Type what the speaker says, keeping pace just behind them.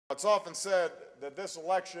It's often said that this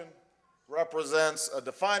election represents a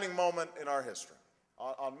defining moment in our history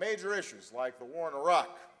on major issues like the war in Iraq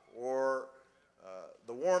or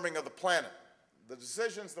the warming of the planet. The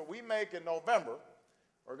decisions that we make in November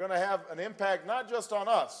are going to have an impact not just on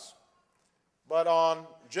us, but on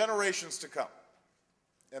generations to come.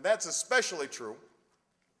 And that's especially true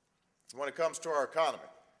when it comes to our economy,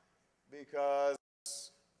 because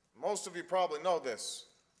most of you probably know this,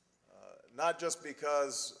 not just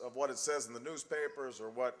because of what it says in the newspapers or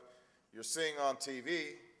what you're seeing on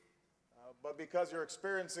TV, but because you're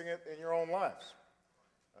experiencing it in your own lives.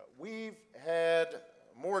 We've had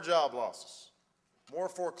more job losses, more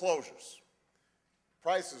foreclosures,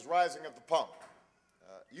 prices rising at the pump.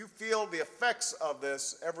 You feel the effects of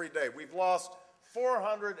this every day. We've lost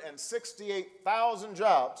 468,000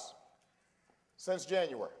 jobs since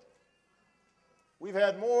January. We've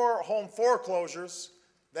had more home foreclosures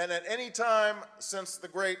than at any time since the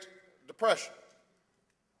Great Depression.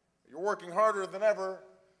 You're working harder than ever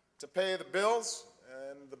to pay the bills,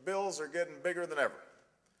 and the bills are getting bigger than ever.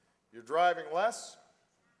 You're driving less,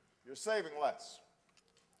 you're saving less.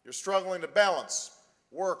 You're struggling to balance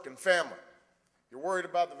work and family. You're worried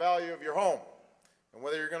about the value of your home and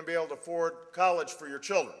whether you're going to be able to afford college for your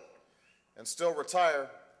children and still retire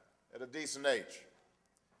at a decent age.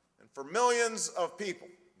 And for millions of people,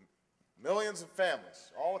 millions of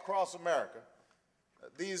families all across America,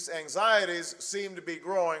 these anxieties seem to be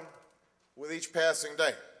growing with each passing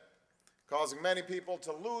day, causing many people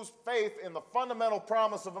to lose faith in the fundamental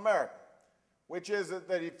promise of America, which is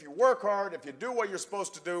that if you work hard, if you do what you're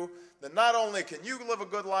supposed to do, then not only can you live a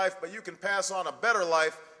good life, but you can pass on a better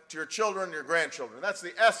life to your children and your grandchildren. That's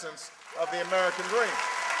the essence of the American dream.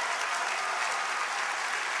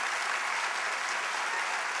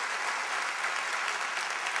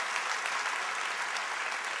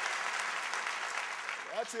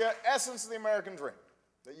 That's the essence of the American dream,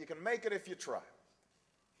 that you can make it if you try,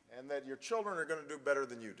 and that your children are going to do better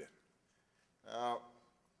than you did.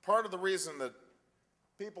 Part of the reason that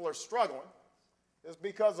people are struggling is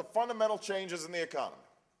because of fundamental changes in the economy.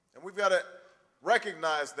 And we've got to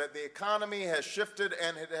recognize that the economy has shifted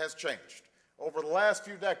and it has changed. Over the last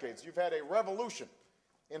few decades, you've had a revolution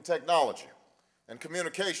in technology and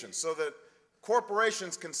communication so that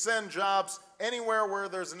corporations can send jobs anywhere where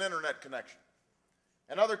there's an internet connection.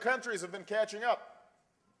 And other countries have been catching up.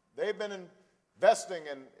 They've been investing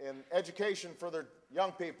in education for their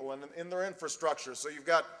young people and in their infrastructure. So you've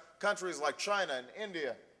got countries like China and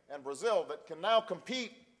India and Brazil that can now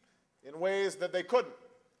compete in ways that they couldn't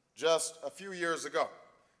just a few years ago,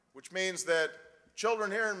 which means that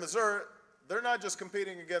children here in Missouri, they're not just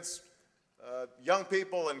competing against young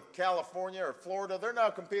people in California or Florida, they're now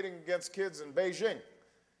competing against kids in Beijing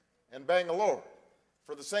and Bangalore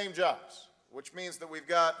for the same jobs, which means that we've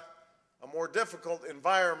got a more difficult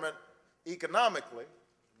environment economically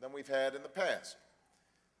than we've had in the past.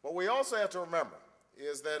 What we also have to remember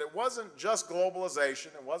is that it wasn't just globalization,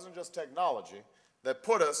 it wasn't just technology that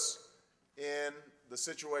put us in the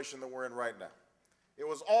situation that we're in right now. It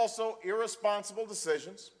was also irresponsible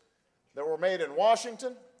decisions that were made in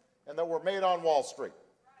Washington and that were made on Wall Street.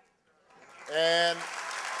 And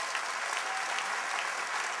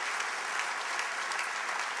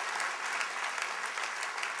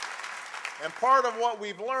part of what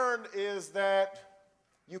we've learned is that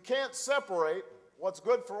you can't separate what's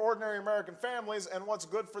good for ordinary American families and what's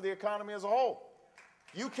good for the economy as a whole.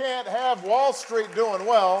 You can't have Wall Street doing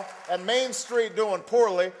well and Main Street doing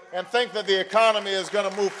poorly and think that the economy is going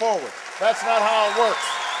to move forward. That's not how it works.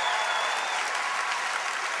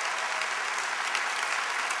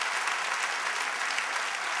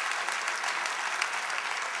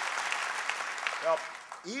 Now,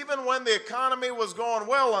 even when the economy was going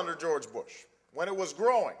well under George Bush, when it was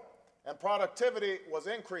growing and productivity was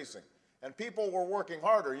increasing and people were working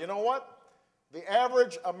harder, you know what? The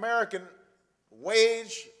average American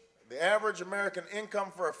wage, the average American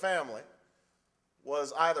income for a family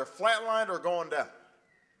was either flatlined or going down.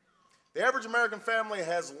 The average American family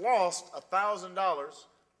has lost $1,000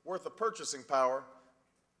 worth of purchasing power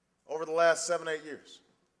over the last 7-8 years.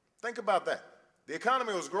 Think about that. The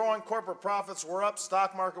economy was growing, corporate profits were up,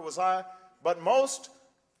 stock market was high, but most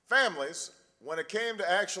families, when it came to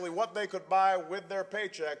actually what they could buy with their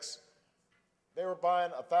paychecks, they were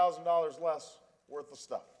buying $1,000 less worth of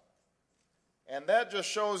stuff. And that just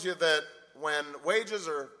shows you that when wages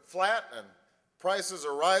are flat and prices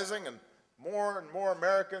are rising and more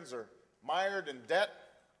Americans are mired in debt,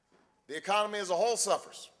 the economy as a whole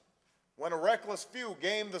suffers. When a reckless few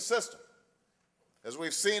game the system, as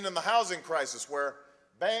we've seen in the housing crisis where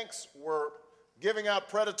banks were giving out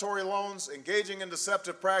predatory loans, engaging in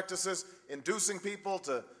deceptive practices, inducing people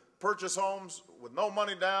to purchase homes with no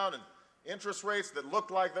money down and interest rates that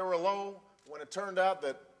looked like they were low when it turned out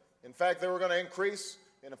that, in fact, they were going to increase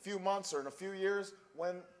in a few months or in a few years.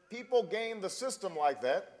 When people game the system like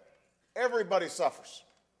that, everybody suffers.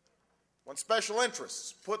 When special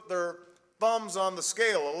interests put their thumbs on the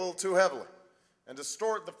scale a little too heavily and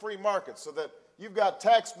distort the free market so that you've got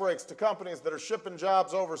tax breaks to companies that are shipping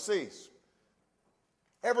jobs overseas,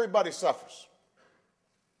 everybody suffers.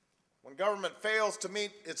 When government fails to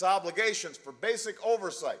meet its obligations for basic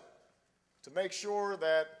oversight to make sure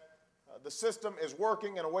that the system is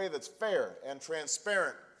working in a way that's fair and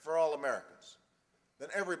transparent for all Americans, then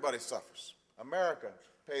everybody suffers. America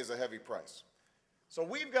pays a heavy price. So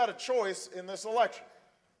we've got a choice in this election.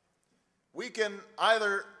 We can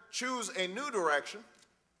either choose a new direction,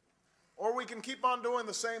 or we can keep on doing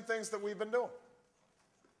the same things that we've been doing.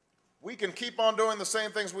 We can keep on doing the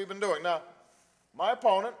same things we've been doing. Now, my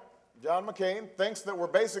opponent, John McCain, thinks that we're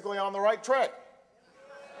basically on the right track.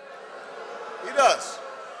 He does.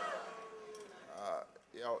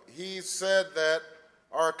 He said that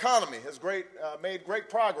our economy has made great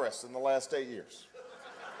progress in the last 8 years.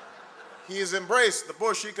 He has embraced the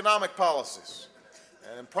Bush economic policies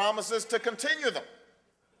and promises to continue them.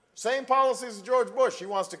 Same policies as George Bush. He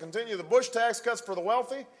wants to continue the Bush tax cuts for the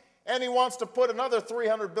wealthy, and he wants to put another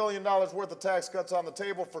 $300 billion worth of tax cuts on the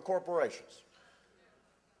table for corporations.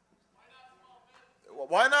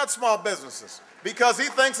 Why not small businesses? Because he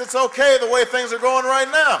thinks it's okay the way things are going right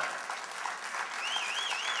now.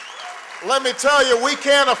 Let me tell you, we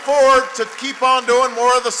can't afford to keep on doing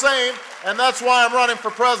more of the same, and that's why I'm running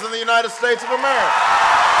for President of the United States of America.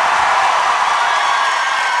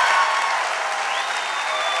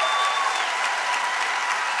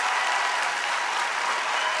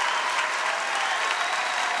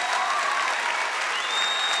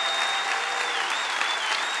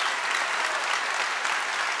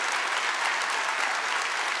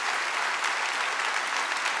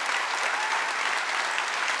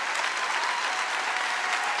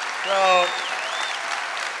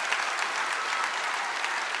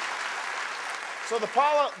 So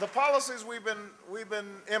the policies we've been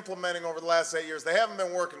implementing over the last 8 years, they haven't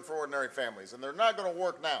been working for ordinary families, and they're not going to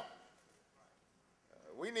work now.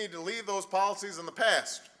 We need to leave those policies in the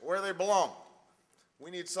past, where they belong.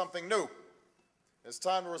 We need something new. It's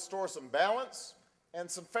time to restore some balance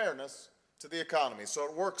and some fairness to the economy so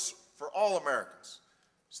it works for all Americans,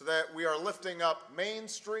 so that we are lifting up Main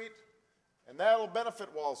Street, and that will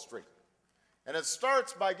benefit Wall Street. And it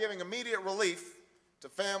starts by giving immediate relief to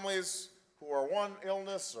families who are one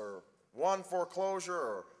illness or one foreclosure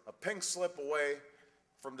or a pink slip away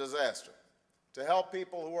from disaster, to help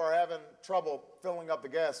people who are having trouble filling up the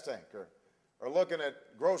gas tank or looking at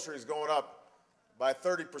groceries going up by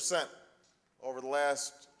 30% over the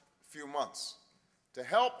last few months, to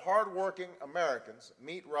help hardworking Americans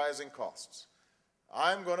meet rising costs.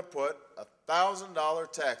 I'm going to put a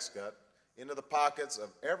 $1,000 tax cut into the pockets of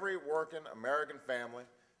every working American family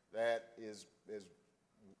that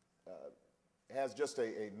has just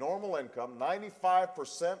a normal income.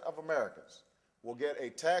 95% of Americans will get a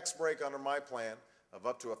tax break under my plan of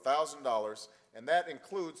up to $1,000, and that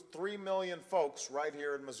includes 3 million folks right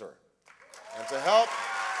here in Missouri. And to help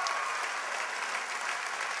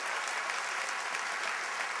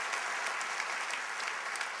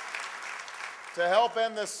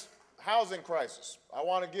end this housing crisis, I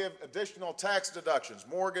want to give additional tax deductions,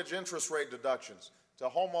 mortgage interest rate deductions to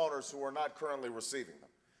homeowners who are not currently receiving them,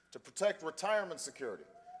 to protect retirement security.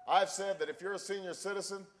 I've said that if you're a senior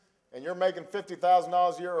citizen and you're making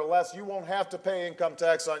 $50,000 a year or less, you won't have to pay income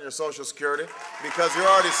tax on your Social Security because you're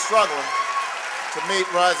already struggling to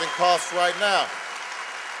meet rising costs right now.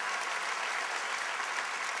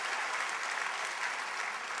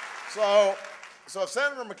 So if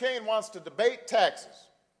Senator McCain wants to debate taxes,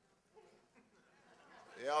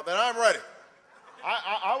 then I'm ready.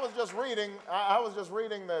 I was just reading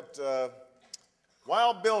that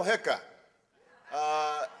Wild Bill Hickok,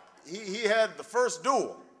 he had the first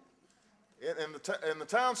duel in the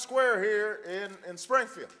town square here in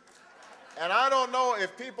Springfield. And I don't know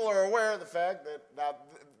if people are aware of the fact that, now,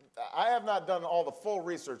 I have not done all the full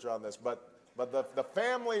research on this, but the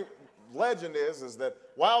family legend is that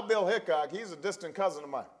Wild Bill Hickok, he's a distant cousin of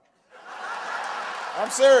mine. I'm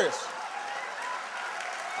serious.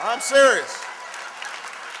 I'm serious.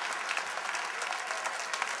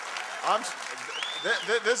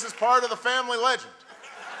 This is part of the family legend.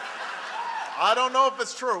 I don't know if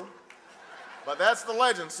it's true, but that's the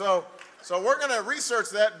legend. So we're going to research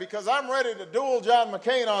that because I'm ready to duel John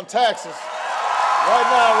McCain on taxes right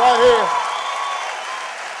now, right here.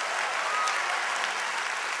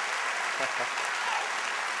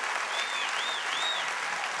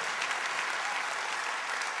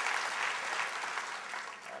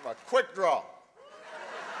 I'm a quick draw.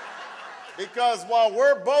 Because while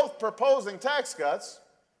we're both proposing tax cuts,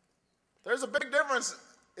 there's a big difference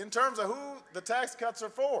in terms of who the tax cuts are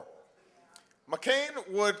for. McCain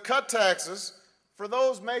would cut taxes for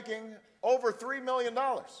those making over $3 million.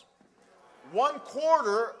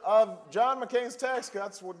 1/4 of John McCain's tax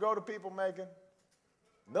cuts would go to people making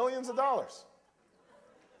millions of dollars.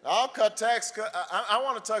 I'll cut I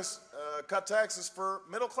want to cut taxes for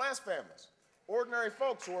middle-class families, ordinary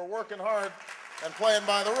folks who are working hard and playing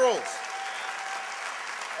by the rules.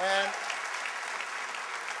 And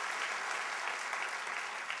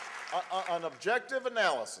an objective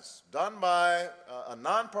analysis done by a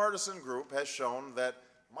nonpartisan group has shown that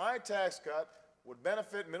my tax cut would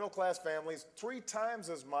benefit middle-class families 3 times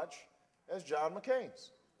as much as John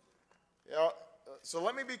McCain's. You know, so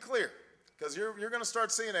let me be clear, because you're going to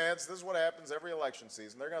start seeing ads. This is what happens every election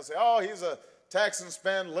season. They're going to say, oh, he's a tax and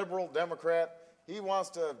spend liberal Democrat. He wants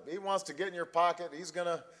to get in your pocket. He's going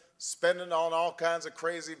to spend it on all kinds of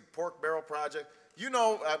crazy pork barrel project. You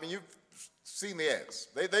know, I mean, you've seen the ads.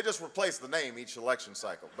 They just replace the name each election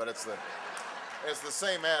cycle, but it's the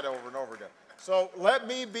same ad over and over again. So let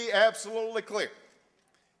me be absolutely clear.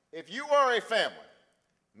 If you are a family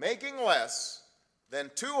making less than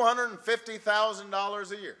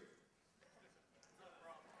 $250,000 a year,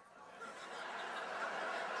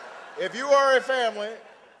 if you are a family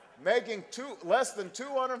making less than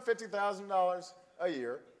 $250,000 a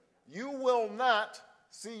year, you will not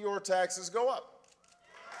see your taxes go up.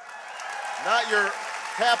 Not your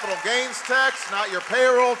capital gains tax, not your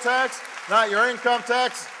payroll tax, not your income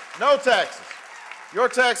tax, no taxes. Your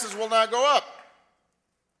taxes will not go up.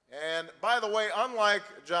 And by the way, unlike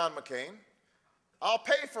John McCain, I'll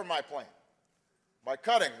pay for my plan by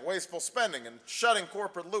cutting wasteful spending and shutting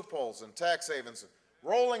corporate loopholes and tax havens, and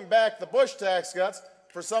rolling back the Bush tax cuts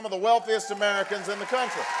for some of the wealthiest Americans in the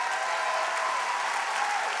country.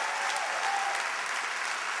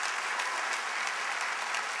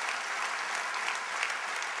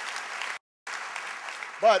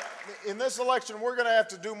 But in this election, we're going to have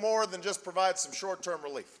to do more than just provide some short-term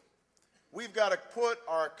relief. We've got to put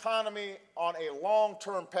our economy on a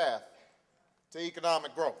long-term path to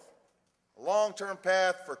economic growth, a long-term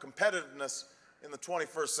path for competitiveness in the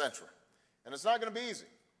 21st century. And it's not going to be easy.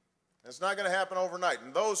 It's not going to happen overnight.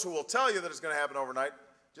 And those who will tell you that it's going to happen overnight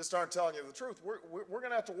just aren't telling you the truth. We're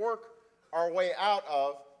going to have to work our way out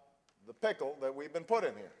of the pickle that we've been put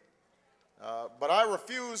in here. But I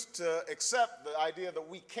refuse to accept the idea that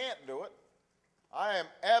we can't do it. I am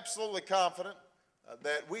absolutely confident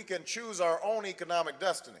that we can choose our own economic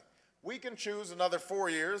destiny. We can choose another 4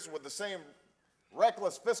 years with the same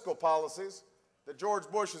reckless fiscal policies that George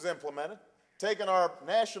Bush has implemented, taking our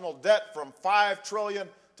national debt from $5 trillion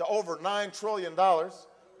to over $9 trillion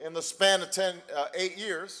in the span of 8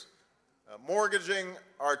 years, mortgaging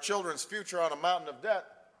our children's future on a mountain of debt,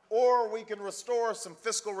 or we can restore some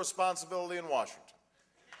fiscal responsibility in Washington.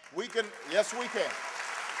 We can, yes, we can.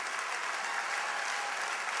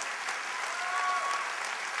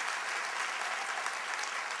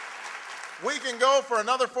 We can go for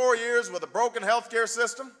another 4 years with a broken health care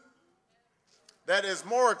system that is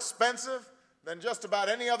more expensive than just about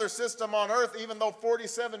any other system on earth, even though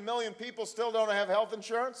 47 million people still don't have health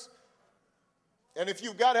insurance. And if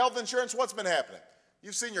you've got health insurance, what's been happening?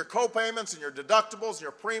 You've seen your co-payments and your deductibles and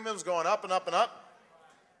your premiums going up and up and up.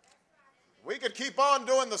 We could keep on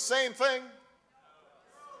doing the same thing,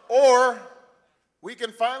 or we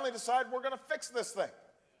can finally decide we're going to fix this thing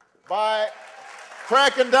by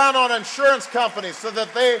cracking down on insurance companies so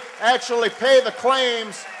that they actually pay the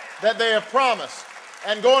claims that they have promised,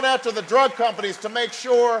 and going after the drug companies to make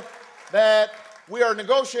sure that we are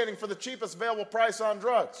negotiating for the cheapest available price on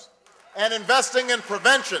drugs, and investing in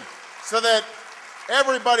prevention so that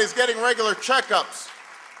everybody's getting regular checkups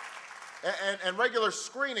and regular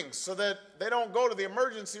screenings so that they don't go to the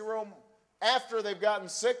emergency room after they've gotten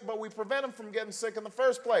sick, but we prevent them from getting sick in the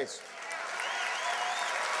first place.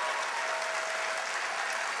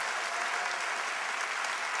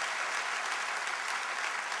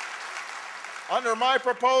 Under my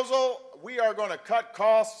proposal, we are going to cut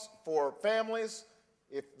costs for families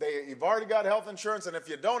if you've already got health insurance, and if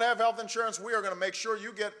you don't have health insurance, we are going to make sure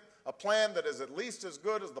you get a plan that is at least as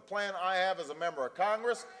good as the plan I have as a member of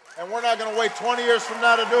Congress, and we're not going to wait 20 years from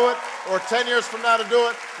now to do it or 10 years from now to do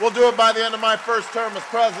it. We'll do it by the end of my first term as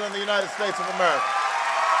President of the United States of America.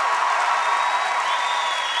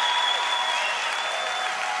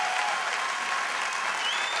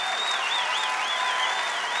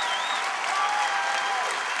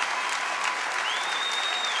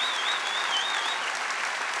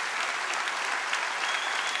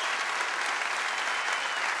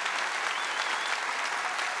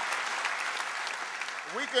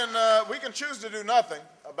 we can choose to do nothing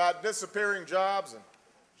about disappearing jobs and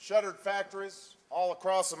shuttered factories all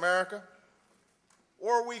across America,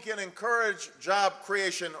 or we can encourage job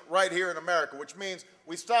creation right here in America, which means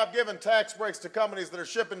we stop giving tax breaks to companies that are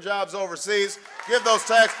shipping jobs overseas, give those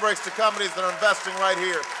tax breaks to companies that are investing right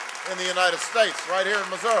here in the United States, right here in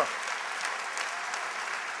Missouri.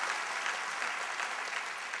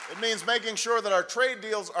 It means making sure that our trade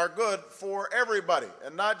deals are good for everybody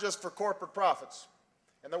and not just for corporate profits,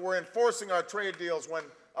 and that we're enforcing our trade deals when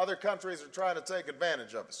other countries are trying to take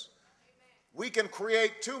advantage of us. We can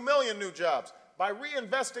create 2 million new jobs by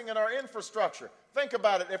reinvesting in our infrastructure. Think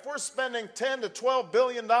about it. If we're spending $10 to $12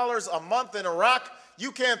 billion a month in Iraq,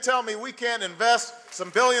 you can't tell me we can't invest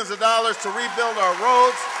some billions of dollars to rebuild our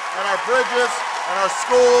roads and our bridges and our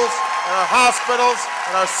schools and our hospitals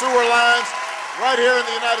and our sewer lines right here in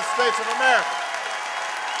the United States of America.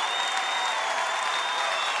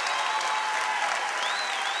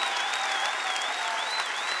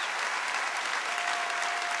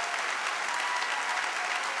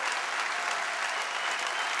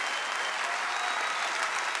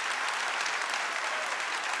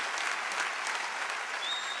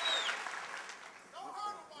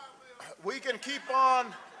 We can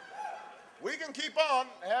keep on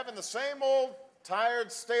having the same old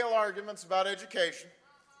tired, stale arguments about education,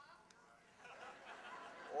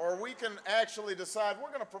 or we can actually decide we're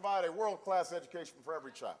going to provide a world-class education for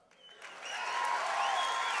every child.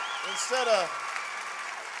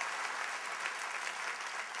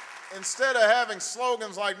 Instead of having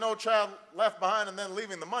slogans like "No Child Left Behind" and then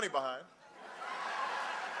leaving the money behind,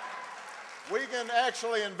 we can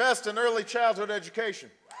actually invest in early childhood education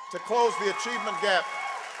to close the achievement gap.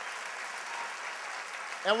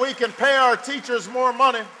 And we can pay our teachers more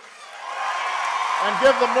money and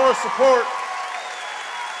give them more support.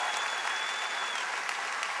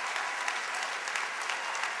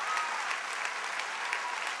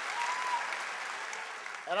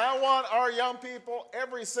 And I want our young people,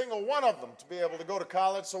 every single one of them, to be able to go to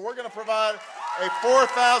college. So we're going to provide a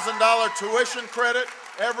 $4,000 tuition credit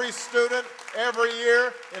every student every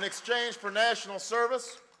year in exchange for national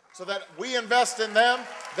service, so that we invest in them,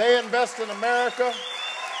 they invest in America,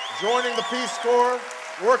 joining the Peace Corps,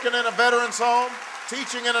 working in a veteran's home,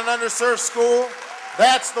 teaching in an underserved school.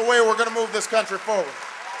 That's the way we're going to move this country forward.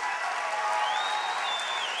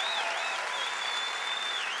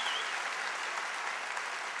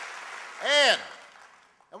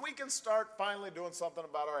 And we can start finally doing something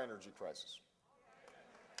about our energy crisis.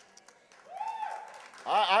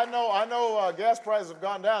 I know gas prices have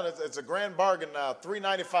gone down. It's a grand bargain now,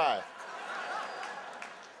 $3.95.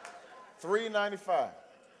 $3.95.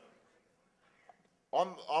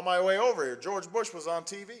 On my way over here, George Bush was on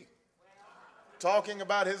TV talking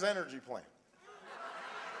about his energy plan.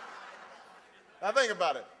 Now think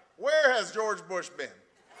about it. Where has George Bush been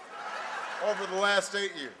over the last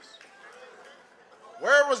 8 years?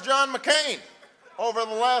 Where was John McCain over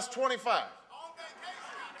the last 25?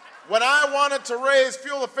 When I wanted to raise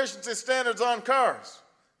fuel efficiency standards on cars,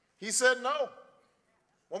 he said no.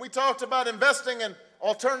 When we talked about investing in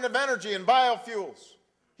alternative energy and biofuels,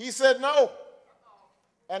 he said no.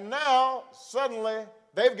 And now, suddenly,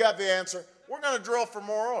 they've got the answer. We're going to drill for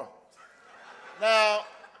more oil. Now,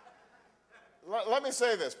 let me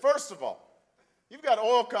say this. First of all, you've got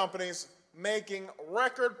oil companies making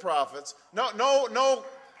record profits.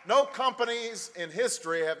 No companies in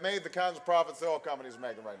history have made the kinds of profits the oil companies are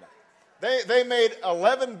making right now. They made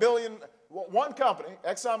 $11 billion. One company,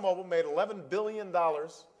 ExxonMobil, made $11 billion,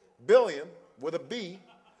 billion with a B,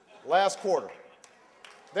 last quarter.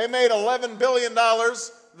 They made $11 billion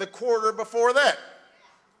the quarter before that.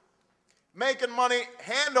 Making money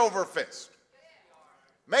hand over fist.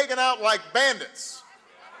 Making out like bandits.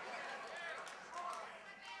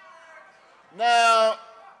 Now,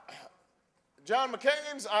 John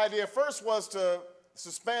McCain's idea first was to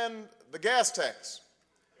suspend the gas tax,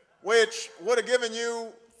 which would have given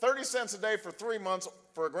you 30 cents a day for 3 months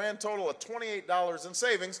for a grand total of $28 in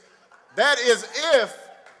savings. That is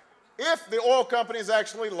if the oil companies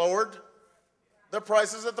actually lowered their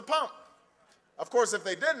prices at the pump. Of course, if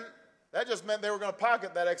they didn't, that just meant they were going to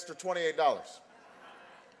pocket that extra $28.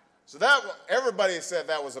 So everybody said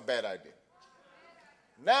that was a bad idea.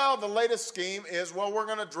 Now the latest scheme is, well, we're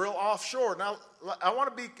going to drill offshore. Now, I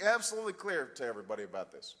want to be absolutely clear to everybody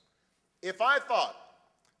about this. If I thought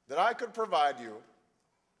that I could provide you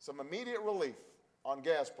some immediate relief on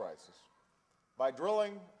gas prices by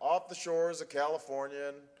drilling off the shores of California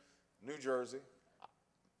and New Jersey,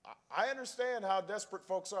 I understand how desperate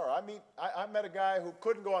folks are. I met a guy who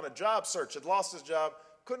couldn't go on a job search, had lost his job,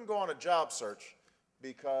 couldn't go on a job search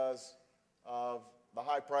because of the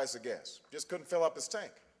high price of gas. Just couldn't fill up his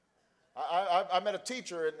tank. I met a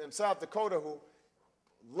teacher in South Dakota who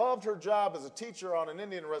loved her job as a teacher on an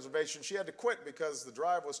Indian reservation. She had to quit because the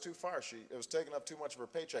drive was too far. It was taking up too much of her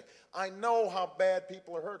paycheck. I know how bad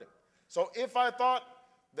people are hurting. So if I thought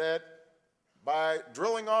that by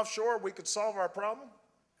drilling offshore we could solve our problem,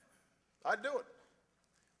 I'd do it.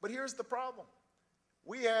 But here's the problem.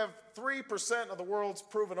 We have 3% of the world's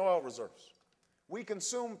proven oil reserves. We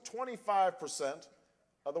consume 25%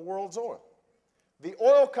 of the world's oil. The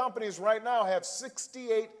oil companies right now have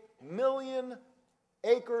 68 million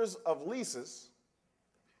acres of leases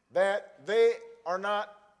that they are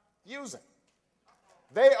not using.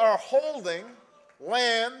 They are holding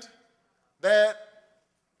land that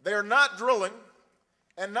they're not drilling,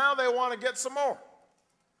 and now they want to get some more.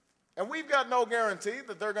 And we've got no guarantee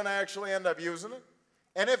that they're going to actually end up using it.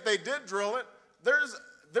 And if they did drill it,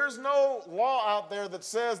 there's no law out there that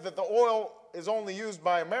says that the oil is only used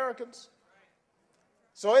by Americans.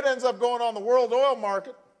 So it ends up going on the world oil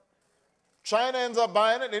market. China ends up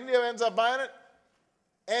buying it, India ends up buying it,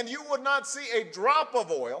 and you would not see a drop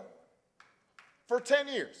of oil for 10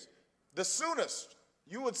 years. The soonest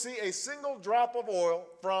you would see a single drop of oil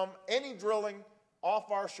from any drilling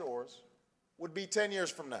off our shores would be 10 years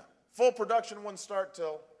from now. Full production wouldn't start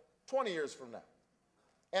till 20 years from now.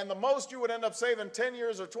 And the most you would end up saving 10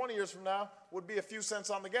 years or 20 years from now would be a few cents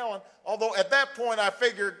on the gallon, although at that point I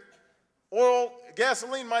figured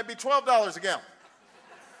gasoline might be $12 a gallon.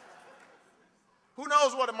 Who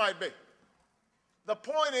knows what it might be? The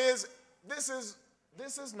point is, this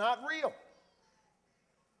is not real.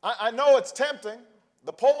 I know it's tempting.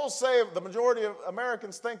 The polls say the majority of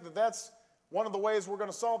Americans think that that's one of the ways we're going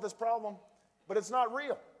to solve this problem, but it's not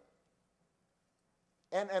real.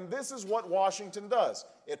 And this is what Washington does.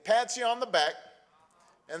 It pats you on the back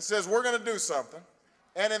and says, we're going to do something.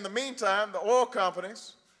 And in the meantime, the oil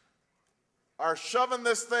companies are shoving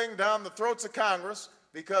this thing down the throats of Congress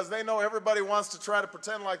because they know everybody wants to try to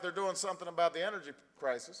pretend like they're doing something about the energy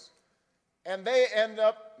crisis. And they end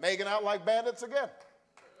up making out like bandits again.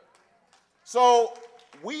 So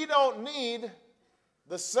we don't need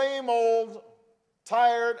the same old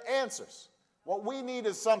tired answers. What we need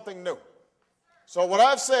is something new. So what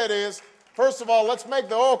I've said is, first of all, let's make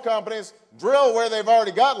the oil companies drill where they've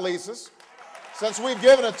already got leases, since we've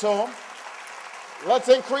given it to them. Let's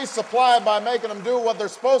increase supply by making them do what they're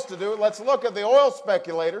supposed to do. Let's look at the oil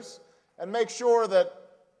speculators and make sure that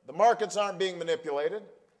the markets aren't being manipulated.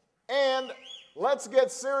 And let's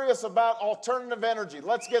get serious about alternative energy.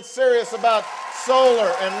 Let's get serious about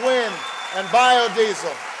solar and wind and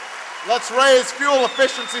biodiesel. Let's raise fuel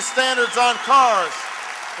efficiency standards on cars.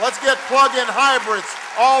 Let's get plug-in hybrids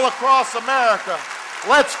all across America.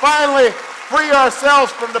 Let's finally free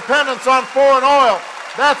ourselves from dependence on foreign oil.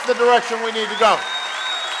 That's the direction we need to go.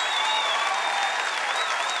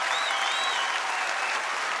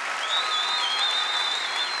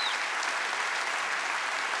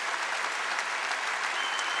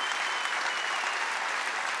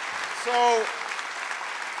 So,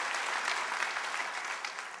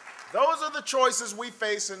 those are the choices we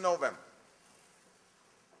face in November.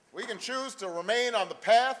 We can choose to remain on the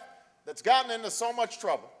path that's gotten into so much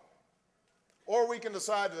trouble, or we can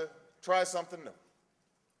decide to try something new.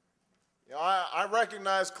 You know, I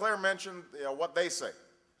recognize Claire mentioned what they say.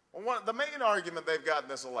 Well, the main argument they've got in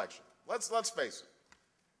this election, let's face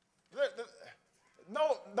it,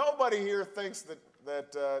 nobody here thinks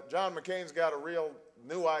that John McCain's got a real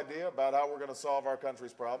new idea about how we're going to solve our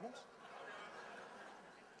country's problems.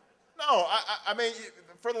 No, I mean,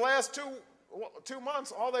 for the last two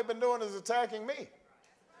months, all they've been doing is attacking me,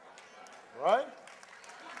 right?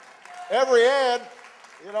 Every ad,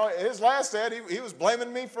 his last ad, he was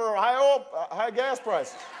blaming me for high gas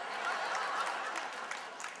prices.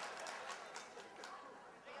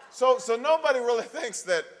 So nobody really thinks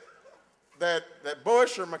that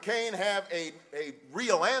Bush or McCain have a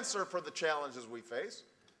real answer for the challenges we face.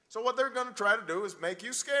 So what they're going to try to do is make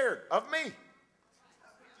you scared of me.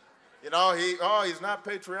 He's not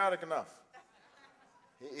patriotic enough.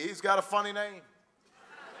 He's got a funny name.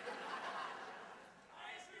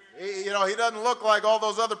 He doesn't look like all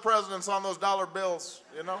those other presidents on those dollar bills,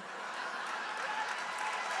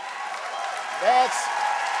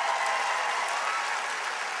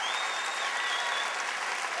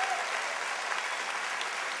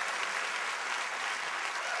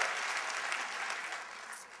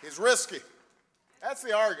 He's risky. That's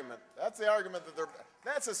the argument.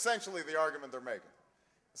 That's essentially the argument they're making.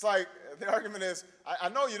 It's like, the argument is, I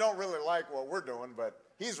know you don't really like what we're doing, but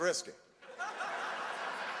he's risky.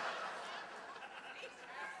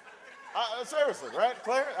 Seriously, right,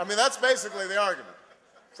 Claire? I mean, that's basically the argument.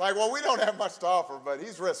 It's like, well, we don't have much to offer, but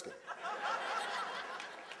he's risking.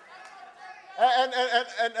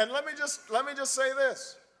 And let me just say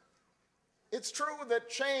this. It's true that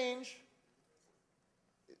change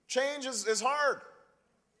is hard.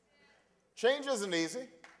 Change isn't easy.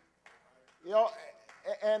 You know,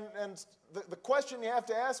 and the question you have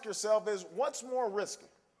to ask yourself is, what's more risky?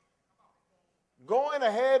 Going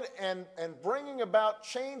ahead and bringing about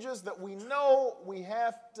changes that we know we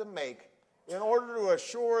have to make in order to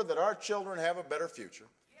assure that our children have a better future,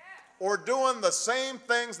 or doing the same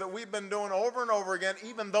things that we've been doing over and over again,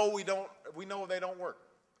 even though we know they don't work.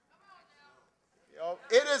 You know,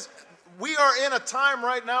 we are in a time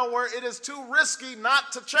right now where it is too risky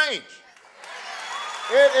not to change.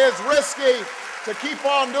 It is risky to keep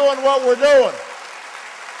on doing what we're doing,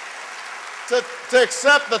 to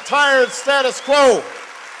accept the tired status quo.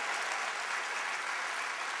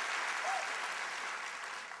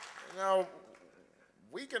 You know,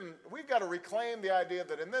 we've got to reclaim the idea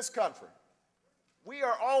that in this country, we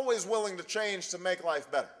are always willing to change to make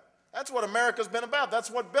life better. That's what America's been about. That's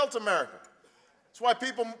what built America. That's why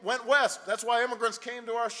people went west. That's why immigrants came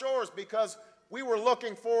to our shores, because we were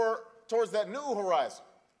looking towards that new horizon.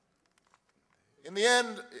 In the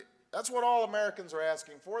end, that's what all Americans are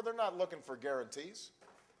asking for. They're not looking for guarantees.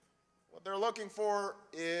 What they're looking for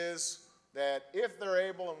is that if they're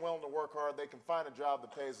able and willing to work hard, they can find a job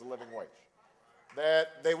that pays a living wage.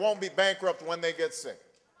 That they won't be bankrupt when they get sick.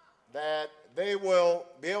 That they will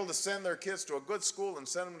be able to send their kids to a good school and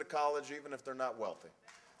send them to college even if they're not wealthy.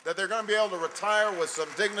 That they're going to be able to retire with some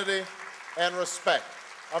dignity and respect.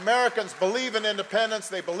 Americans believe in independence.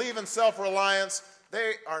 They believe in self-reliance.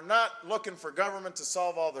 They are not looking for government to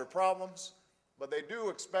solve all their problems, but they do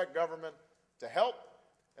expect government to help,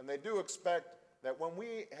 and they do expect that when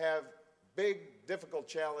we have big, difficult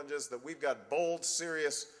challenges, that we've got bold,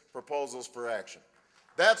 serious proposals for action.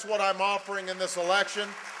 That's what I'm offering in this election.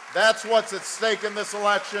 That's what's at stake in this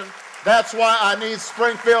election. That's why I need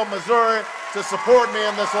Springfield, Missouri to support me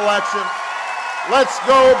in this election. Let's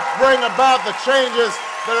go bring about the changes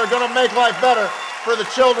that are going to make life better for the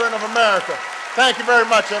children of America. Thank you very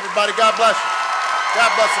much, everybody. God bless you.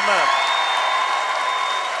 God bless America.